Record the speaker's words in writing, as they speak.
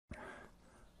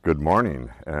Good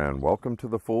morning and welcome to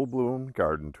the Full Bloom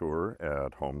Garden Tour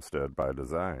at Homestead by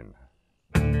Design.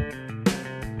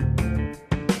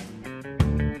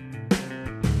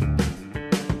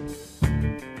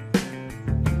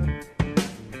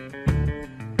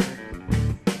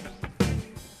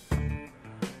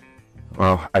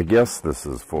 Well, I guess this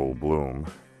is full bloom.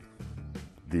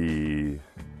 The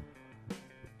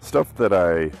stuff that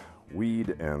I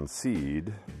weed and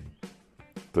seed,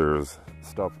 there's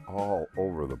stuff all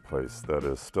over the place that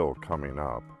is still coming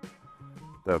up.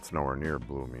 That's nowhere near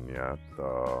blooming yet.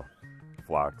 The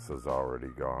phlox is already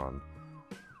gone.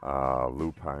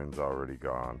 Lupine's already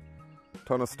gone.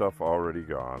 Ton of stuff already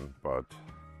gone, but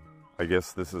I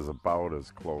guess this is about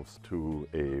as close to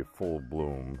a full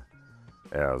bloom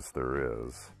as there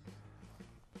is.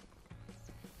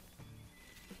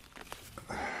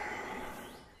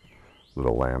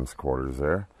 Little lamb's quarters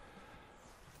there.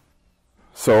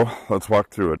 So let's walk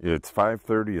through it. It's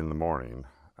 5:30 in the morning.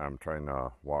 I'm trying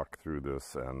to walk through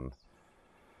this and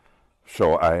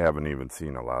show I haven't even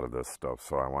seen a lot of this stuff,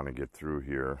 so I want to get through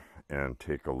here and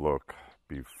take a look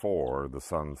before the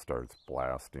sun starts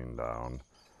blasting down.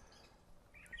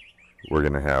 We're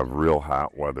going to have real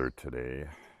hot weather today,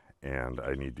 and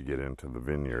I need to get into the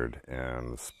vineyard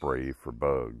and spray for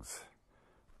bugs.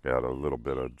 Got a little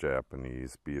bit of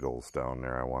Japanese beetles down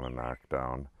there I want to knock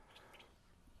down.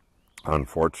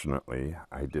 Unfortunately,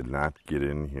 I did not get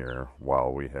in here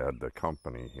while we had the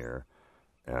company here,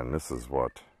 and this is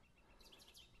what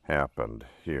happened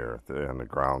here. And the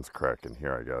ground's cracking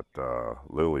here. I got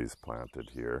lilies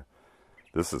planted here.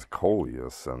 This is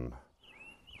coleus, and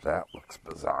that looks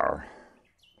bizarre.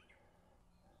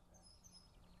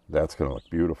 That's going to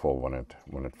look beautiful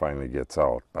when it finally gets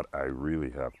out, but I really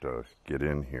have to get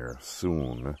in here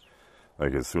soon,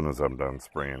 like as soon as I'm done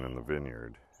spraying in the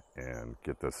vineyard, and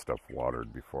get this stuff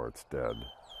watered before it's dead.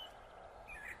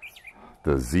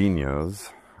 The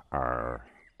zinnias are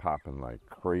popping like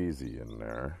crazy in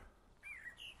there.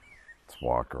 Let's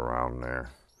walk around there.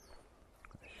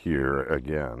 Here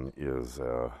again is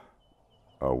a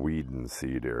weed and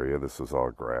seed area. This is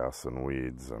all grass and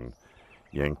weeds, and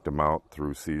yanked them out,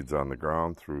 threw seeds on the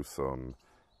ground, threw some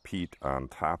peat on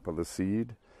top of the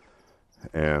seed,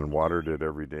 and watered it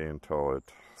every day until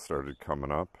it started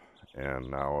coming up.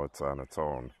 And now it's on its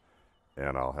own,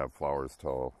 and I'll have flowers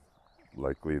till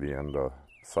likely the end of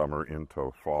summer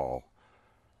into fall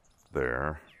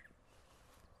there.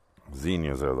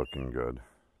 Zinnias are looking good.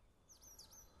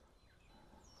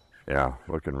 Yeah,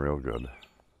 looking real good.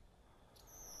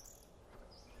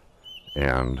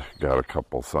 And got a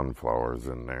couple sunflowers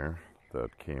in there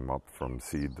that came up from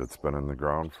seed that's been in the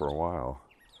ground for a while.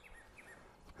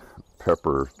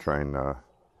 Pepper trying to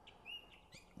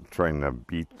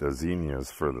beat the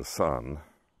zinnias for the sun,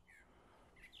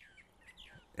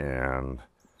 and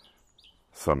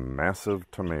some massive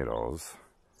tomatoes.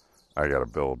 I gotta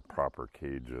build proper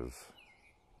cages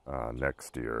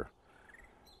next year.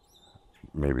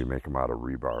 Maybe make them out of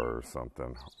rebar or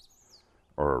something,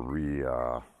 or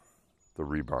the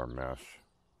rebar mesh.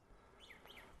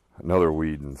 Another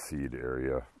weed and seed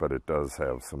area, but it does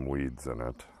have some weeds in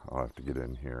it. I'll have to get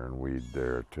in here and weed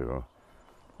there too.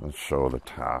 Let's show the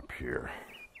top here.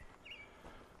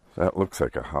 That looks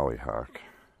like a hollyhock,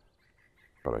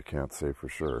 but I can't say for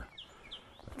sure.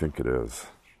 I think it is.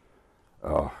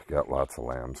 Oh, got lots of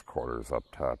lamb's quarters up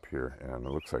top here, and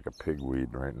it looks like a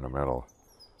pigweed right in the middle.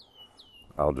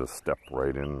 I'll just step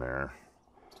right in there,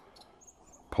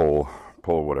 pull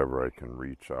whatever I can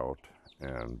reach out,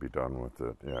 and be done with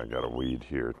it. Yeah, I got a weed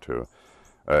here too.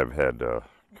 I've had to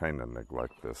kind of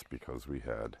neglect this because we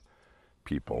had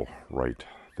people right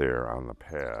there on the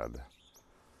pad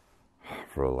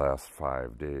for the last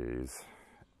 5 days,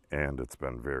 and it's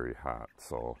been very hot,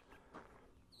 so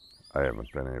I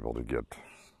haven't been able to get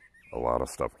a lot of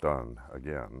stuff done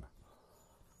again.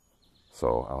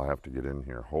 So I'll have to get in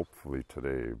here hopefully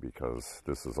today because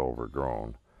this is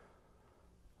overgrown,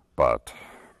 but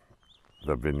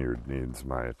the vineyard needs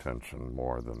my attention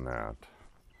more than that.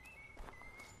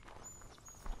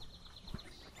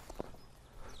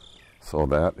 So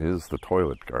that is the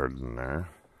toilet garden there.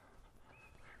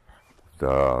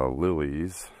 The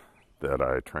lilies that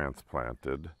I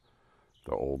transplanted,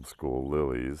 the old school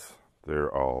lilies, they're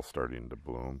all starting to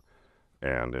bloom.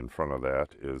 And in front of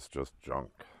that is just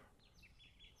junk.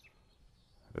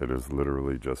 It is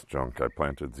literally just junk. I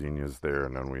planted zinnias there,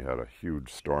 and then we had a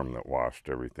huge storm that washed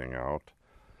everything out.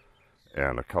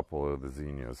 And a couple of the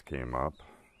zinnias came up.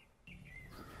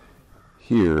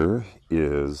 Here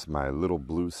is my little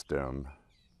blue stem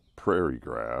prairie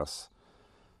grass.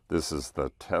 This is the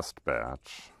test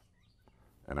batch,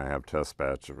 and I have test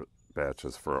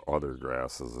batches for other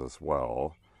grasses as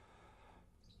well,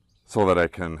 so that I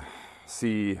can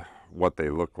see what they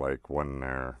look like when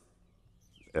they're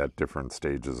at different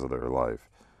stages of their life.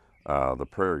 The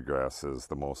prairie grass is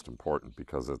the most important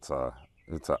because it's a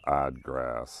odd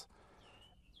grass,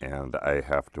 and I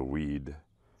have to weed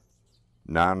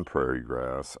non-prairie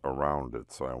grass around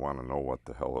it, so I want to know what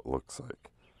the hell it looks like.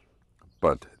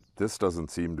 But this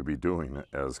doesn't seem to be doing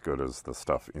as good as the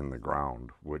stuff in the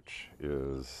ground, which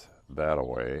is that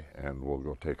away, and we'll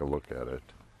go take a look at it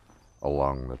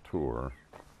along the tour.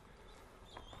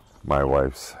 My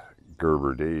wife's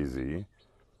Gerber daisy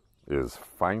is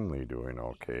finally doing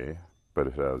okay, but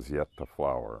it has yet to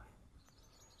flower.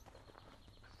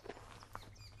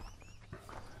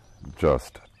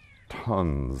 Just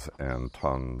tons and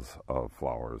tons of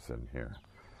flowers in here.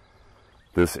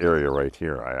 This area right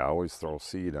here, I always throw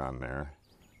seed on there,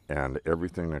 and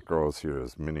everything that grows here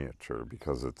is miniature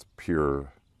because it's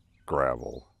pure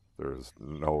gravel. There's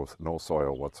no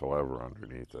soil whatsoever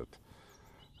underneath it.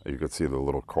 You can see the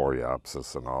little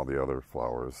coreopsis and all the other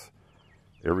flowers.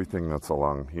 Everything that's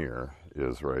along here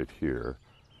is right here,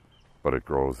 but it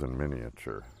grows in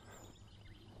miniature.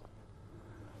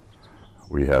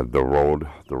 We had the road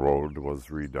was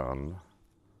redone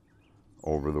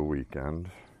over the weekend.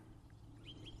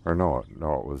 Or no,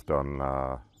 it was done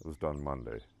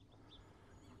Monday.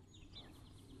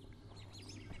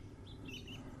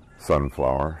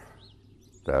 Sunflower,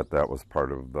 that was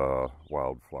part of the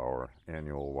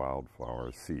annual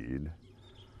wildflower seed.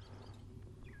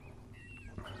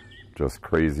 Just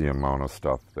crazy amount of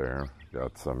stuff there.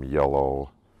 Got some yellow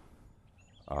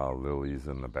lilies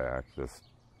in the back. This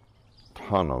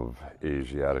ton of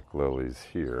Asiatic lilies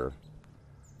here.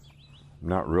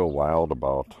 Not real wild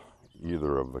about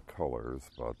either of the colors,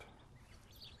 but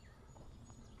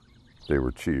they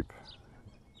were cheap.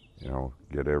 You know,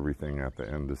 get everything at the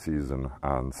end of season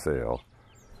on sale.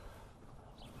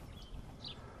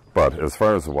 But as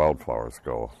far as the wildflowers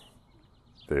go,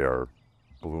 they are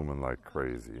blooming like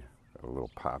crazy. Got a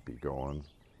little poppy going.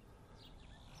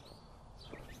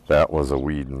 That was a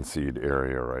weed and seed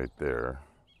area right there,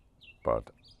 but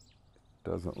it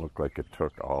doesn't look like it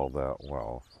took all that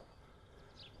well.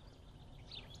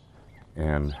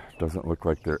 And doesn't look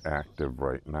like they're active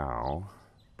right now,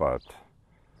 but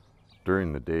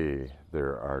during the day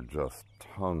there are just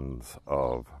tons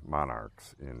of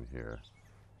monarchs in here.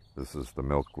 This is the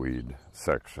milkweed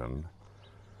section,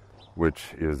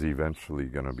 which is eventually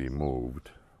going to be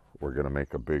moved. We're going to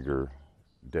make a bigger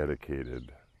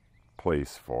dedicated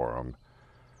place for them,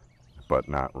 but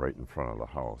not right in front of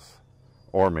the house.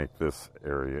 Or make this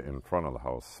area in front of the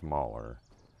house smaller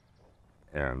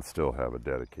and still have a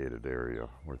dedicated area.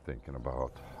 We're thinking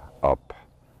about up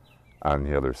on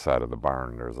the other side of the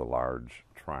barn. There's a large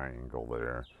triangle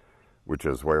there, which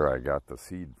is where I got the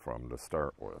seed from to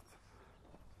start with.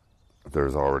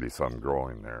 There's already some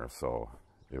growing there, so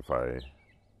if I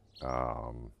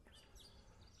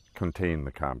contain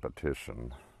the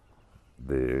competition,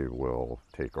 they will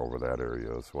take over that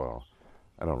area as well.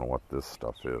 I don't know what this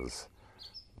stuff is,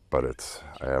 but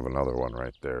I have another one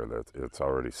right there that it's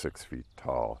already 6 feet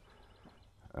tall.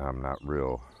 I'm not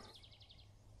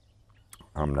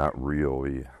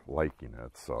really liking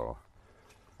it, so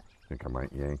I think I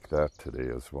might yank that today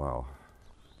as well.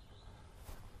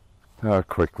 A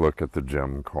quick look at the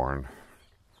gem corn.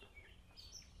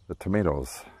 The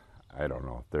tomatoes, I don't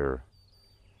know, they're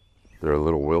a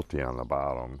little wilty on the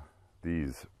bottom,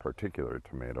 these particular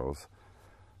tomatoes,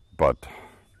 but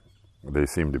they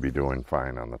seem to be doing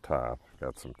fine on the top.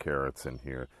 Got some carrots in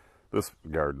here. This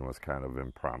garden was kind of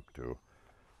impromptu.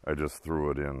 I just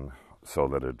threw it in so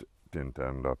that it didn't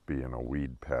end up being a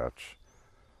weed patch.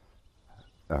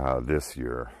 This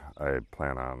year, I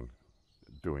plan on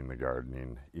doing the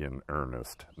gardening in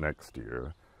earnest next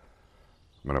year.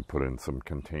 I'm going to put in some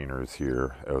containers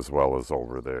here as well as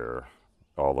over there,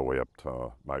 all the way up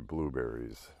to my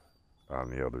blueberries on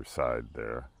the other side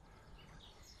there.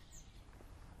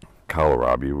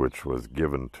 Kohlrabi, which was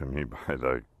given to me by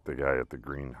the guy at the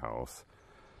greenhouse.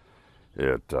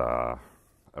 It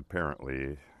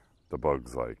apparently the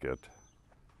bugs like it.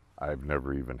 I've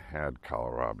never even had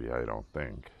kohlrabi, I don't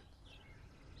think.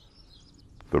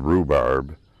 The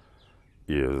rhubarb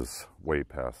is way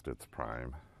past its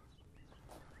prime.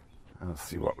 Let's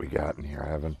see what we got in here.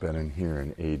 I haven't been in here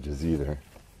in ages either.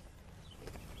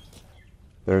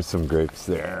 There's some grapes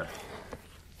there.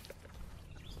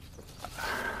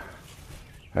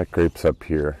 That grapes up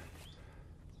here.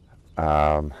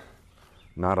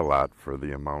 Not a lot for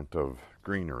the amount of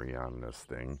greenery on this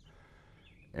thing.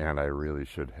 And I really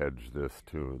should hedge this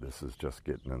too. This is just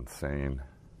getting insane.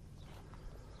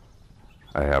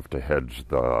 I have to hedge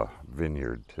the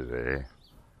vineyard today.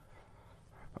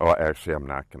 Oh, actually, I'm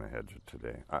not going to hedge it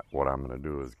today. What I'm going to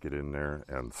do is get in there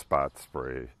and spot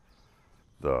spray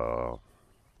the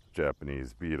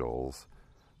Japanese Beetles,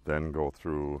 then go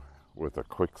through with a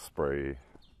quick spray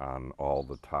on all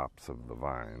the tops of the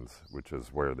vines, which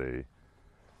is where they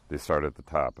start at the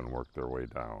top and work their way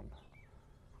down.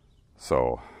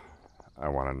 So I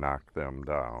want to knock them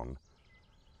down,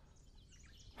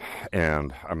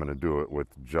 and I'm going to do it with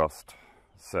just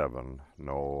 7,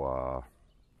 no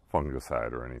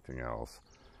fungicide or anything else.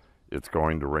 It's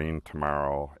going to rain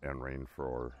tomorrow and rain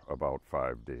for about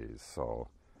 5 days, so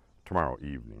tomorrow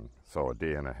evening, so a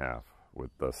day and a half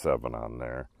with the 7 on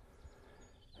there.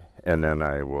 And then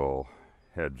I will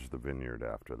hedge the vineyard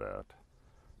after that.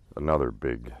 Another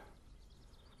big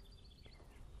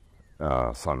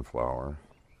sunflower.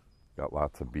 Got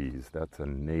lots of bees. That's a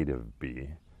native bee.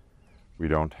 We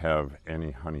don't have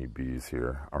any honeybees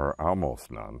here, or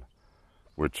almost none,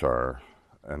 which are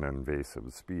an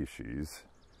invasive species.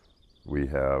 We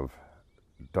have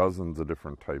dozens of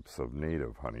different types of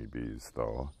native honeybees,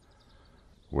 though,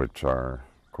 which are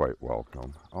quite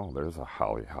welcome. Oh, there's a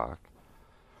hollyhock.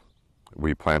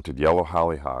 We planted yellow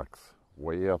hollyhocks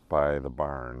way up by the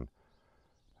barn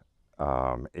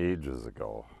ages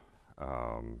ago,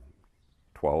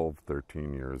 12,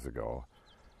 13 years ago,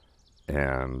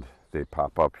 and they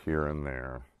pop up here and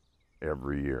there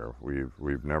every year.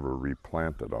 We've never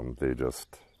replanted them. They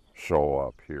just show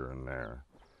up here and there.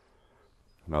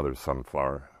 Another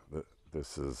sunflower.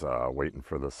 This is waiting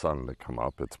for the sun to come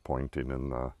up. It's pointing in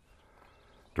the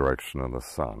direction of the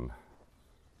sun.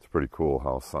 It's pretty cool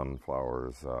how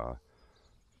sunflowers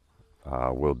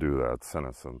will do that.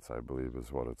 Senescence, I believe,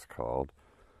 is what it's called.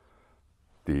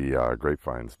 The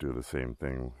grapevines do the same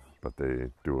thing, but they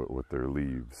do it with their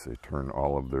leaves. They turn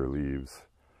all of their leaves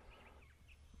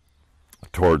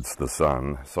towards the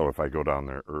sun. So if I go down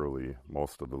there early,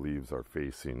 most of the leaves are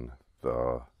facing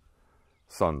the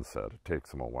sunset. It takes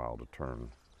them a while to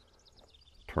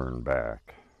turn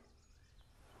back.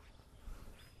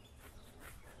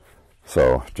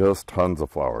 So just tons of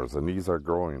flowers, and these are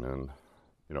growing in,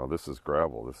 you know, this is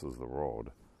gravel, this is the road.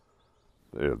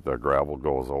 The gravel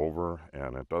goes over,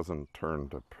 and it doesn't turn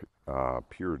to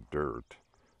pure dirt.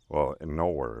 Well,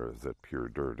 nowhere is it pure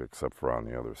dirt except for on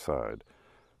the other side.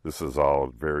 This is all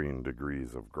varying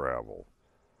degrees of gravel,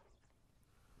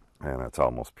 and it's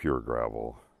almost pure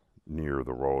gravel near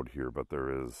the road here, but there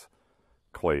is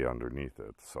clay underneath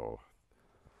it, so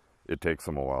it takes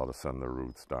them a while to send their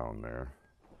roots down there.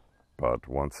 But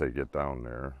once they get down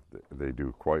there, they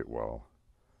do quite well,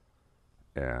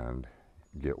 and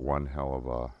get one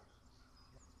hell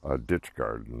of a ditch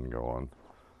garden going.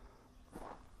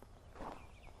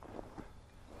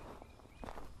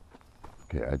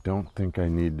 Okay, I don't think I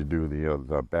need to do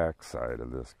the back side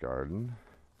of this garden.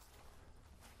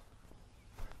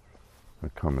 I'll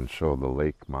come and show the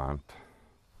Lake Mont.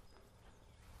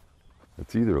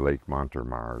 It's either Lake Mont or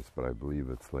Mars, but I believe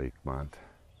it's Lake Mont.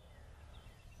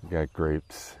 We got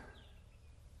grapes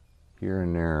here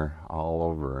and there, all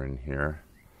over in here.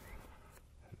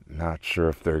 Not sure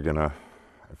if they're gonna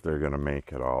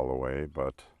make it all the way,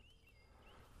 but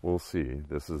we'll see.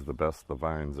 This is the best the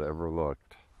vines ever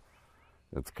looked.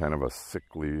 It's kind of a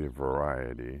sickly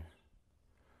variety.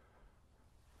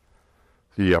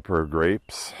 The upper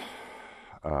grapes,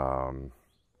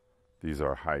 these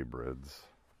are hybrids,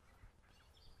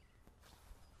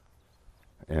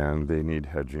 and they need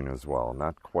hedging as well.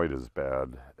 Not quite as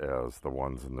bad as the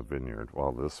ones in the vineyard.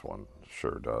 Well, this one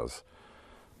sure does.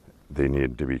 They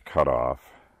need to be cut off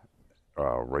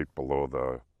right below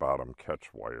the bottom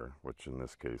catch wire, which in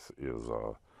this case is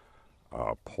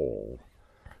a pole,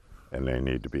 and they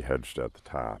need to be hedged at the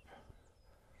top.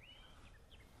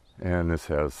 And this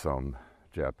has some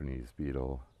Japanese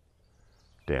beetle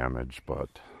damage,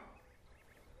 but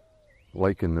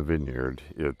like in the vineyard,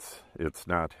 it's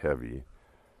not heavy,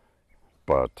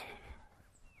 but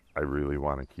I really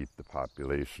want to keep the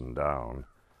population down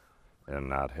and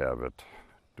not have it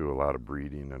do a lot of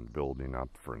breeding and building up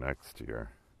for next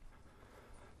year.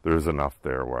 There's enough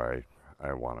there where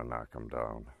I want to knock them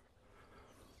down.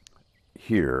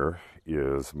 Here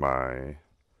is my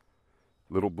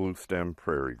little blue stem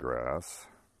prairie grass.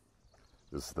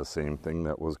 This is the same thing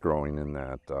that was growing in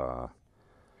that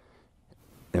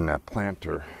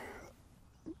planter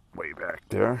way back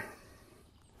there.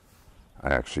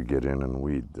 I actually get in and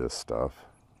weed this stuff.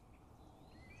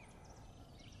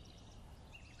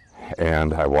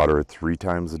 And I water it 3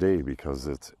 times a day because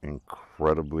it's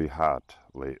incredibly hot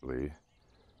lately.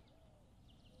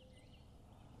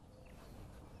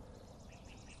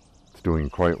 It's doing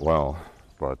quite well,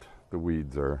 but the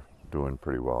weeds are doing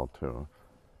pretty well too.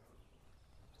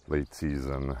 Late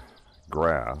season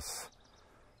grass,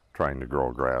 trying to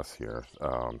grow grass here.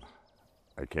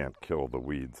 I can't kill the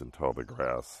weeds until the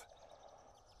grass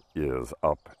is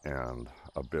up and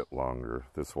a bit longer.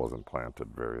 This wasn't planted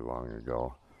very long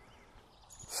ago.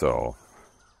 So,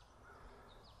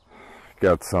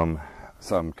 got some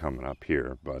coming up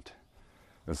here, but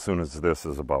as soon as this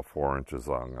is about 4 inches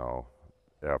long,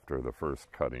 after the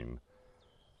first cutting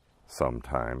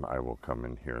sometime, I will come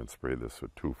in here and spray this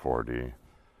with 2,4-D.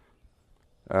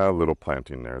 A little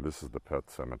planting there. This is the pet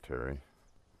cemetery.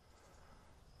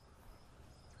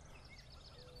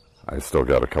 I still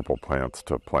got a couple plants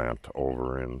to plant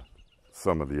over in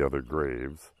some of the other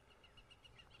graves.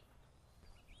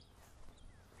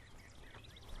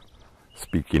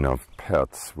 Speaking of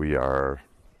pets, we're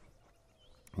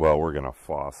going to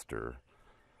foster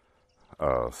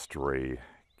a stray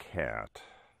cat.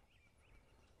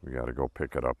 We got to go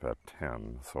pick it up at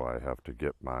 10, so I have to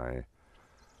get my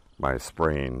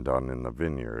spraying done in the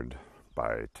vineyard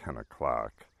by 10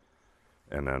 o'clock.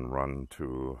 And then run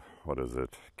to,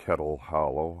 Kettle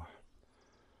Hollow.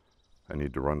 I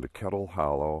need to run to Kettle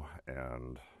Hollow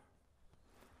and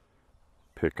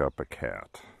pick up a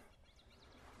cat.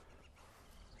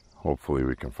 Hopefully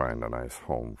we can find a nice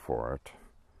home for it.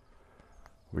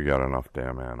 We got enough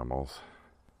damn animals.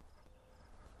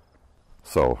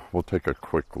 So we'll take a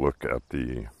quick look at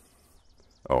the,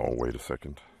 oh, wait a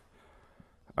second.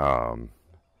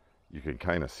 You can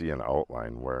kind of see an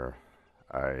outline where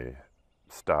I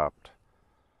stopped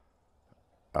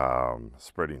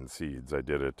spreading seeds. I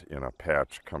did it in a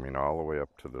patch coming all the way up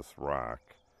to this rock,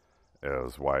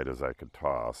 as wide as I could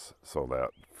toss, so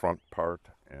that front part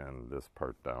and this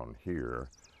part down here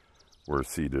were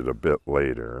seeded a bit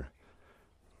later.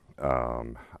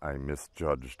 I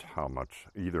misjudged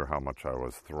either how much I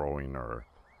was throwing or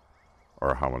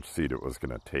how much seed it was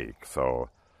going to take. So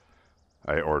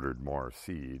I ordered more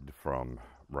seed from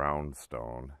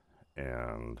Roundstone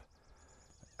and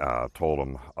told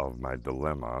them of my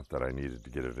dilemma, that I needed to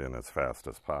get it in as fast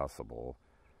as possible.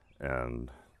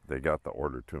 And they got the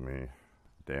order to me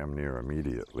damn near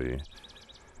immediately.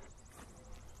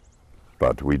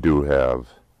 But we do have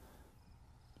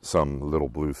some little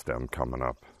blue stem coming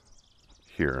up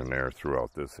here and there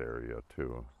throughout this area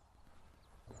too.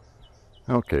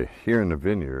 Okay, here in the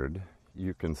vineyard,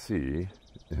 you can see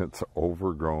it's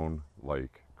overgrown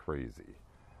like crazy.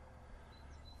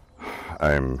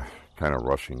 I'm kind of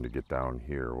rushing to get down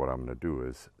here. What I'm going to do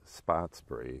is spot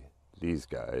spray these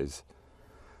guys.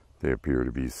 They appear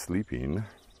to be sleeping.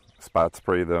 Spot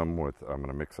spray them with, I'm going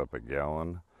to mix up a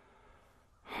gallon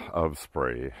of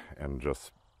spray and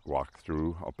just walk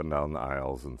through up and down the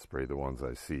aisles and spray the ones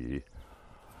I see.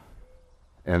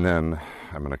 And then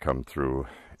I'm going to come through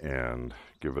and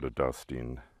give it a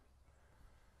dusting,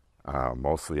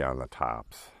 mostly on the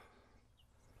tops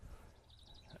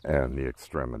and the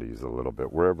extremities a little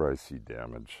bit. Wherever I see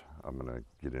damage, I'm going to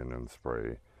get in and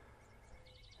spray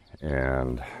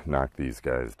and knock these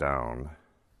guys down.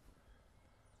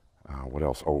 What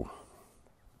else? Oh,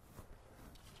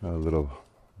 a little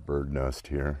bird nest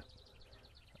here.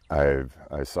 I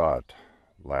saw it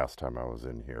last time I was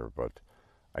in here, but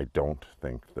I don't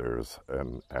think there's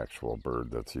an actual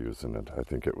bird that's using it. I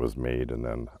think it was made and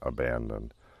then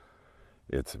abandoned.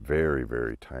 It's very,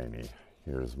 very tiny.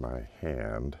 Here's my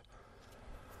hand.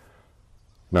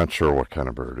 Not sure what kind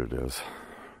of bird it is.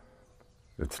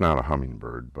 It's not a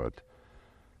hummingbird, but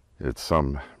it's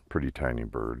some pretty tiny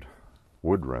bird.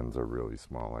 Wood wrens are really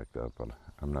small like that, but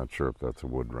I'm not sure if that's a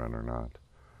wood wren or not.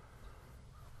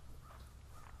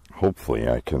 Hopefully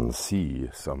I can see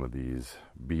some of these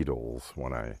beetles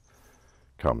when I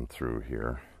come through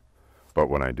here. But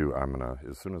when I do, I'm gonna,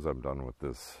 as soon as I'm done with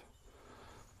this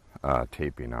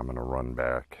taping, I'm gonna run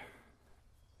back,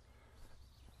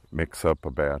 mix up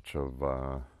a batch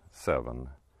of 7,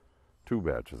 2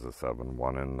 batches of 7,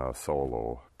 one in a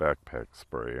solo backpack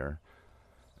sprayer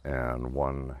and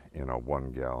one in a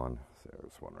 1 gallon,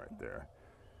 there's one right there,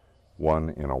 one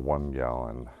in a 1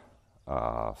 gallon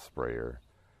sprayer.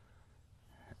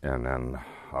 And then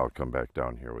I'll come back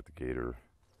down here with the gator,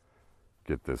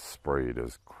 get this sprayed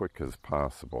as quick as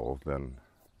possible. Then,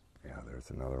 yeah, there's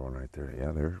another one right there.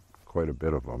 Yeah, there's quite a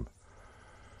bit of them.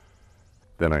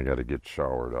 Then I got to get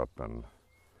showered up and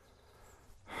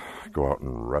go out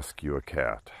and rescue a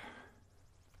cat.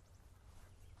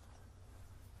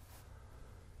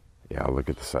 Yeah, look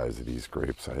at the size of these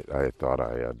grapes. I thought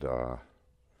I had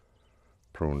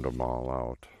pruned them all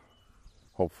out.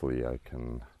 Hopefully I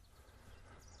can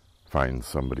find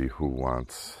somebody who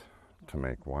wants to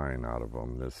make wine out of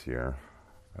them this year.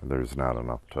 There's not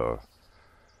enough to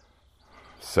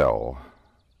sell,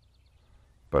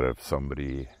 but if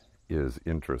somebody is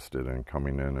interested in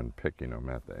coming in and picking them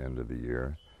at the end of the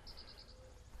year,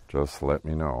 just let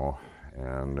me know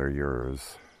and they're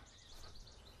yours.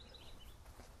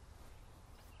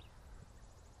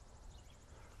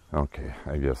 Okay,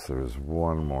 I guess there's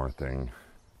one more thing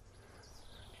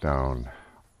down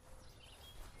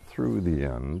through the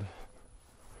end.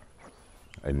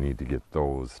 I need to get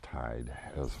those tied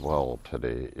as well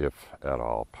today, if at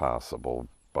all possible,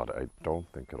 but I don't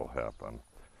think it'll happen.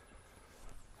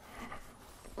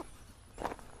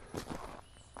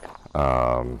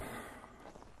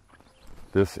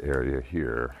 This area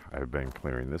here I've been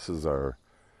clearing. This is our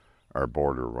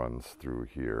border runs through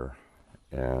here,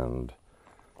 and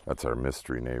that's our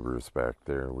mystery neighbors back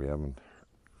there.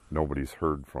 Nobody's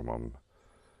heard from them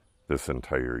this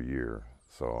entire year,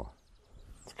 so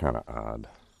it's kind of odd.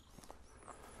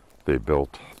 They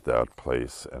built that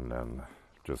place and then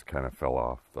just kind of fell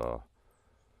off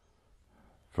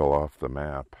the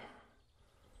map.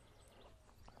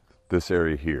 This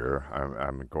area here,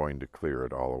 I'm going to clear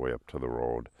it all the way up to the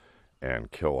road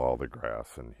and kill all the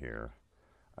grass in here.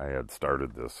 I had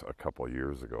started this a couple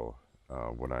years ago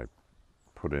when I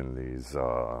put in these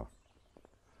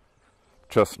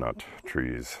chestnut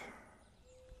trees.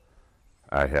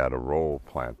 I had a row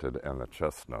planted, and the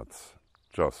chestnuts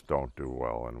just don't do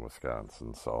well in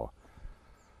Wisconsin, so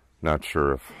not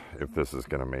sure if this is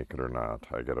going to make it or not.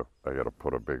 I gotta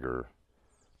put a bigger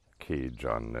cage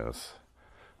on this,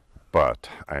 but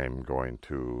I'm going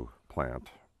to plant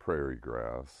prairie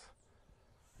grass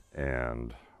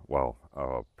and, well,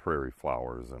 prairie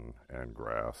flowers and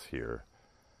grass here,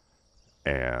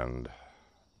 and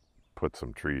put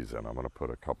some trees in. I'm going to put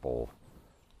a couple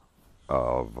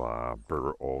of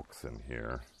bur oaks in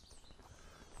here.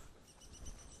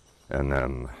 And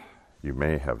then you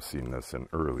may have seen this in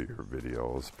earlier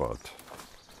videos, but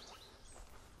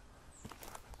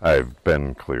I've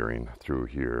been clearing through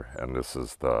here, and this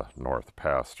is the north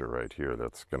pasture right here.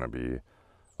 That's going to be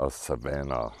a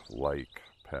savanna-like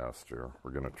pasture.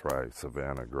 We're going to try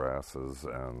savanna grasses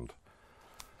and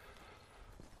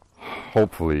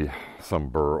hopefully some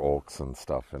bur oaks and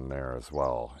stuff in there as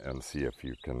well, and see if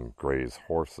you can graze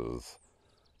horses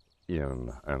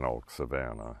in an oak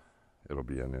savanna. It'll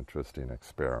be an interesting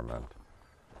experiment.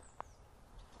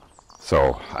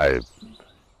 So I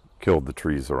killed the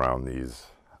trees around these.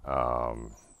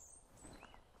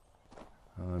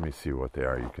 Let me see what they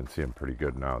are. You can see them pretty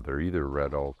good now. They're either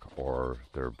red oak or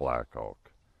they're black oak,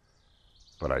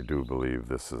 but I do believe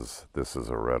this is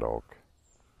a red oak.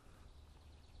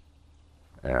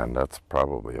 And that's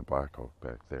probably a black oak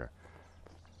back there.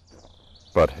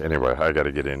 But anyway, I got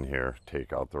to get in here,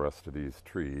 take out the rest of these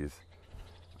trees.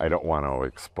 I don't want to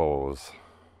expose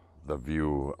the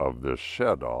view of this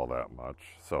shed all that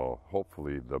much, so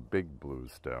hopefully the big blue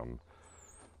stem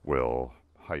will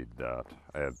hide that.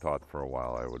 I had thought for a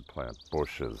while I would plant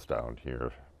bushes down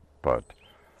here, but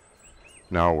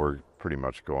now we're pretty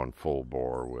much going full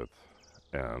bore with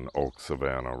an oak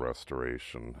savanna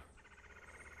restoration.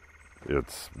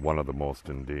 It's one of the most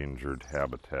endangered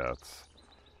habitats,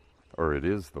 or it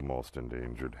is the most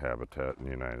endangered habitat in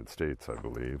the United States, I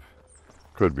believe.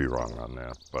 Could be wrong on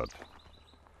that, but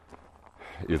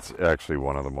it's actually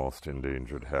one of the most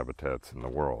endangered habitats in the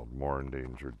world, more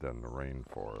endangered than the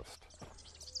rainforest.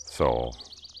 So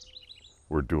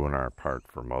we're doing our part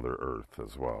for Mother Earth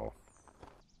as well.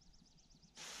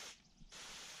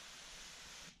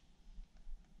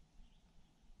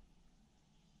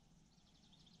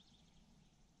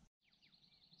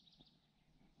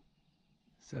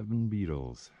 Seven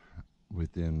beetles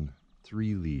within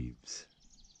 3 leaves.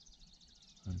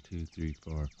 1, 2, 3,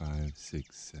 4, 5,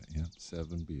 6, 7, yep,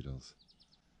 7 beetles.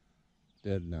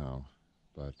 Dead now,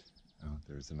 but oh,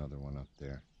 there's another one up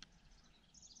there.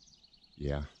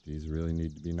 Yeah, these really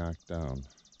need to be knocked down.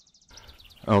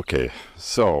 Okay,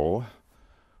 so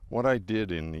what I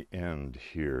did in the end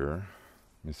here,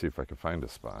 let me see if I can find a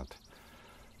spot.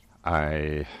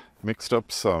 I mixed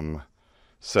up some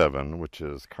 7, which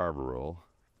is carbaryl,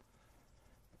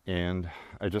 and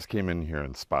I just came in here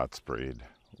and spot sprayed.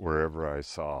 Wherever I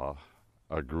saw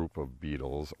a group of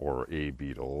beetles or a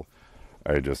beetle,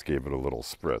 I just gave it a little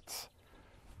spritz.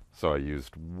 So I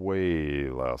used way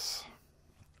less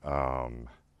 7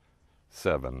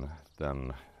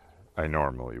 than I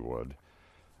normally would,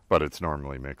 but it's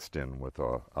normally mixed in with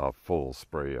a full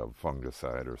spray of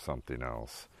fungicide or something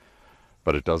else.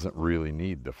 But it doesn't really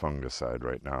need the fungicide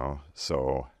right now,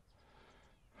 so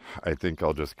I think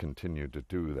I'll just continue to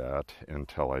do that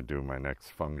until I do my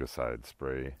next fungicide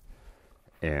spray.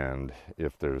 And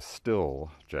if there's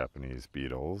still Japanese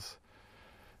beetles,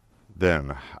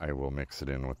 then I will mix it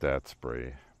in with that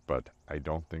spray, but I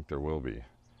don't think there will be.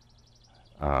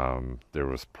 There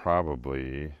was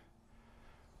probably,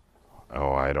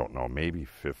 oh, I don't know, maybe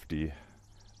 50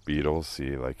 beetles.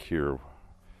 See, like here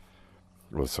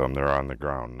was some, they're on the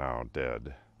ground now,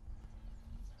 dead.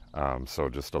 So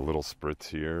just a little spritz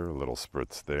here, a little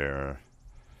spritz there,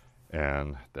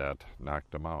 and that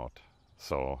knocked them out.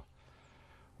 So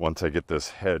once I get this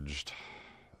hedged,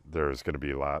 there's going to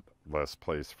be a lot less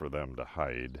place for them to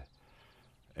hide,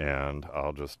 and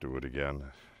I'll just do it again.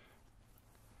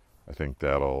 I think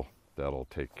that'll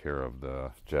take care of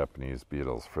the Japanese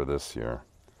beetles for this year.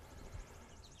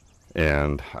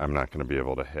 And I'm not going to be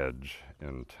able to hedge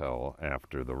until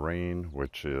after the rain,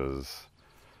 which is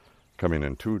coming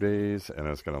in 2 days, and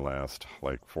it's going to last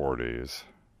like 4 days.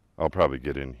 I'll probably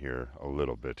get in here a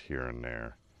little bit here and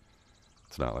there.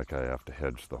 It's not like I have to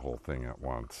hedge the whole thing at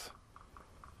once.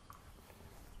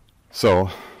 So,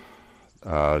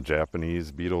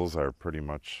 Japanese beetles are pretty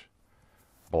much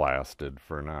blasted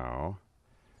for now.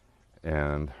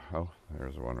 And, oh,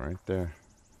 there's one right there.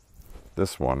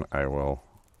 This one I will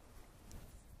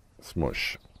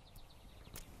smush.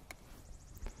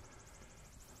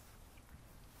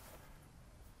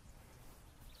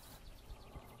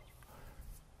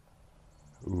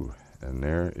 Ooh, and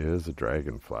there is a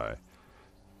dragonfly.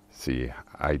 See,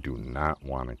 I do not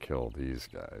want to kill these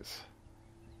guys.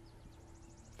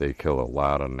 They kill a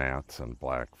lot of gnats and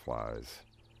black flies,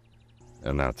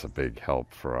 and that's a big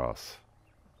help for us.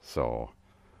 So,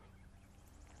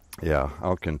 yeah,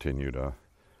 I'll continue to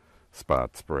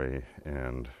spot spray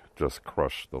and just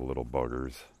crush the little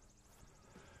buggers.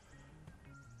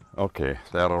 Okay,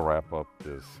 that'll wrap up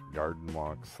this garden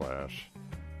walk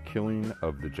 / killing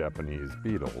of the Japanese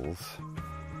beetles.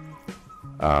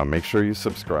 Make sure you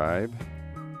subscribe.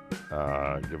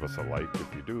 Give us a like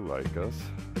if you do like us.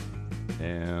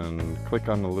 And click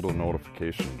on the little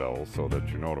notification bell so that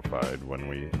you're notified when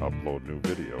we upload new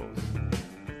videos.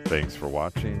 Thanks for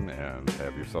watching, and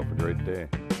have yourself a great day.